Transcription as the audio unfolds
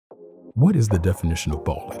What is the definition of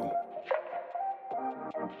bowling?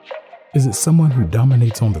 Is it someone who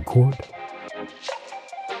dominates on the court?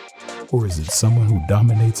 Or is it someone who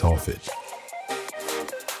dominates off it?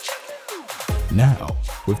 Now,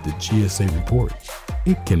 with the GSA Report,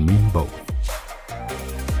 it can mean both.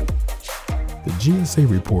 The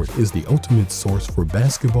GSA Report is the ultimate source for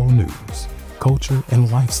basketball news, culture,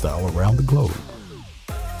 and lifestyle around the globe.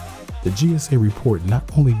 The GSA Report not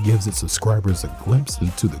only gives its subscribers a glimpse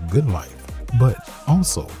into the good life, but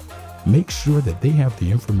also makes sure that they have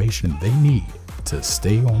the information they need to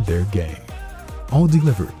stay on their game, all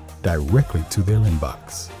delivered directly to their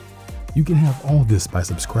inbox. You can have all this by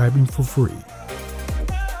subscribing for free.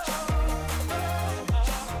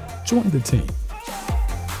 Join the team.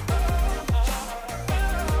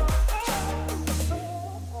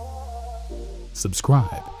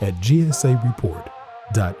 Subscribe at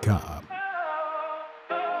gsareport.com.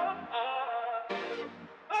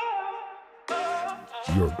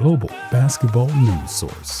 Your global basketball news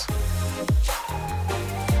source.